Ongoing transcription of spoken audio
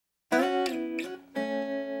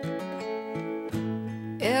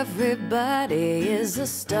Everybody is a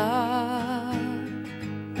star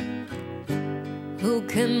who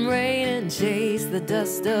can rain and chase the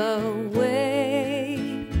dust away.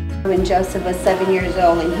 When Joseph was 7 years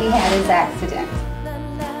old and he had his accident,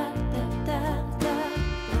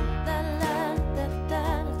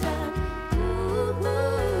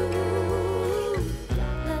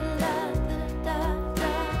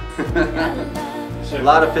 A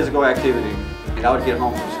lot of physical activity. And I would get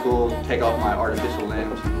home from school, take off my artificial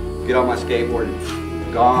limbs, get on my skateboard,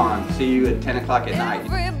 and gone. See you at 10 o'clock at night.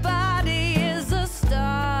 Everybody is a star.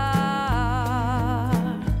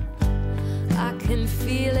 I can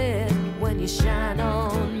feel it when you shine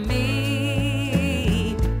on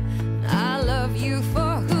me. I love you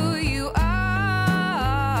for who you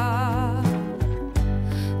are,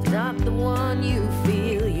 not the one you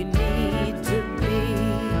feel you need to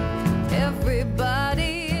be.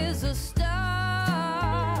 Everybody is a star.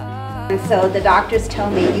 and so the doctors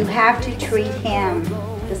told me, you have to treat him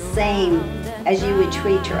the same as you would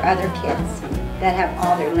treat your other kids that have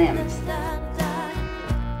all their limbs.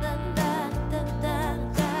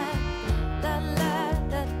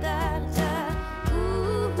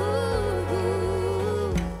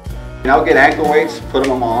 And I'll get ankle weights, put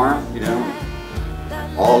them on my arm,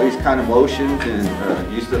 all these kind of motions,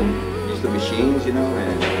 and use the machines, and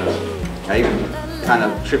I even kind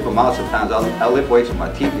of trip them out sometimes. I'll lift weights with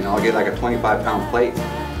my teeth, I'll get like a 25-pound plate,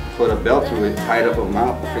 put a belt to it, tie it up with my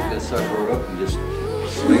mouth, pick this sucker up and just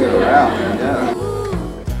swing it around, yeah.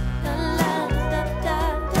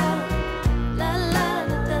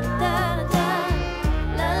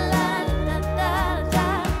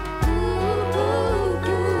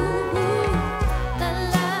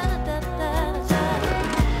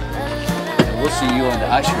 We'll see you on the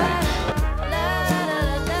ice rink.